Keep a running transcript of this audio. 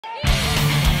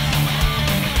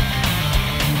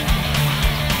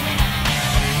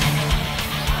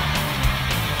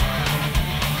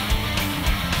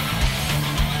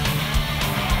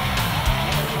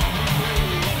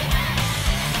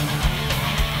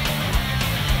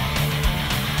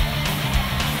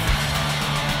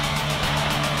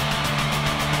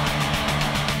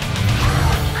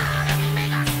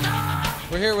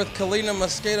with Kaleena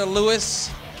Mosqueda-Lewis.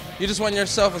 You just won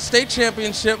yourself a state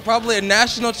championship, probably a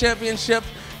national championship.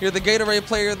 You're the Gatorade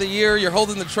Player of the Year. You're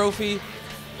holding the trophy.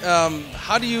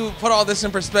 How do you put all this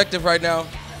in perspective right now?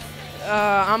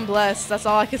 I'm blessed. That's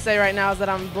all I can say right now is that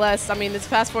I'm blessed. I mean, this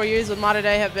past 4 years with Mater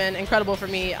Dei have been incredible for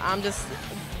me. I'm just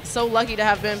so lucky to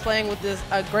have been playing with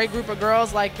a great group of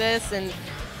girls like this, and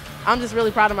I'm just really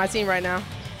proud of my team right now.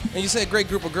 And you say a great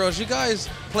group of girls. You guys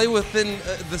play within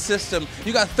the system.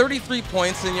 You got 33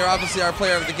 points, and you're obviously our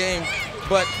player of the game,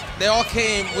 but they all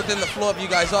came within the flow of you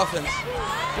guys' offense.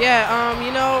 Yeah,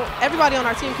 you know, everybody on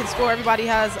our team can score. Everybody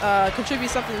has contribute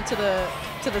something to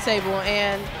the table,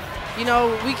 and you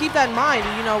know, we keep that in mind.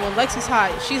 You know, when Lexi's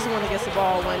hot, she's the one that gets the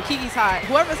ball. When Kiki's hot,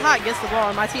 whoever's hot gets the ball.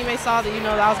 And my teammates saw that, you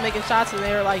know, that I was making shots, and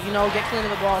they were like, you know, get clean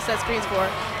of the ball, set screens for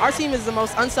it. Our team is the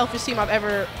most unselfish team I've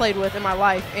ever played with in my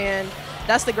life, and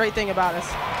that's the great thing about us.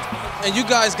 And you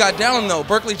guys got down, though.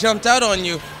 Berkeley jumped out on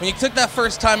you. When you took that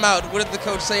first time out, what did the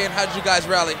coach say, and how did you guys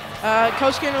rally?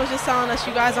 Coach Kieran was just telling us,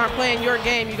 you guys aren't playing your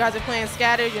game. You guys are playing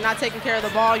scattered. You're not taking care of the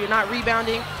ball. You're not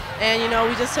rebounding. And, you know,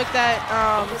 we just took that,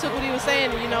 we took what he was saying,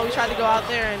 and, you know, we tried to go out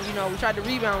there and, you know, we tried to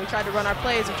rebound. We tried to run our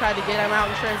plays. We tried to get them out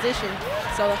in transition.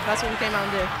 So that's what we came out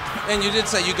and did. And you did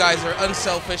say you guys are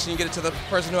unselfish and you get it to the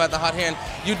person who had the hot hand.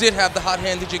 You did have the hot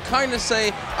hand. Did you kind of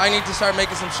say, I need to start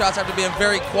making some shots after being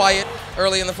very quiet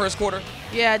early in the first quarter?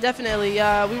 Yeah, definitely.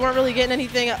 We weren't really getting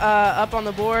anything up on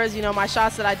the boards. You know, my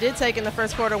shots that I did take in the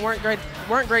first quarter weren't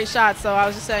great shots. So I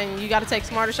was just saying, you got to take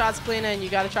smarter shots, Kaleena, and you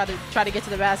got to try to get to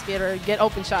the basket or get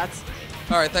open shots.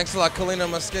 All right, thanks a lot, Kaleena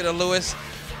Mosqueda-Lewis.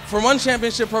 From one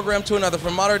championship program to another,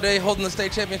 from Mater Dei holding the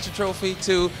state championship trophy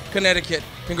to Connecticut.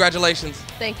 Congratulations.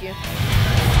 Thank you.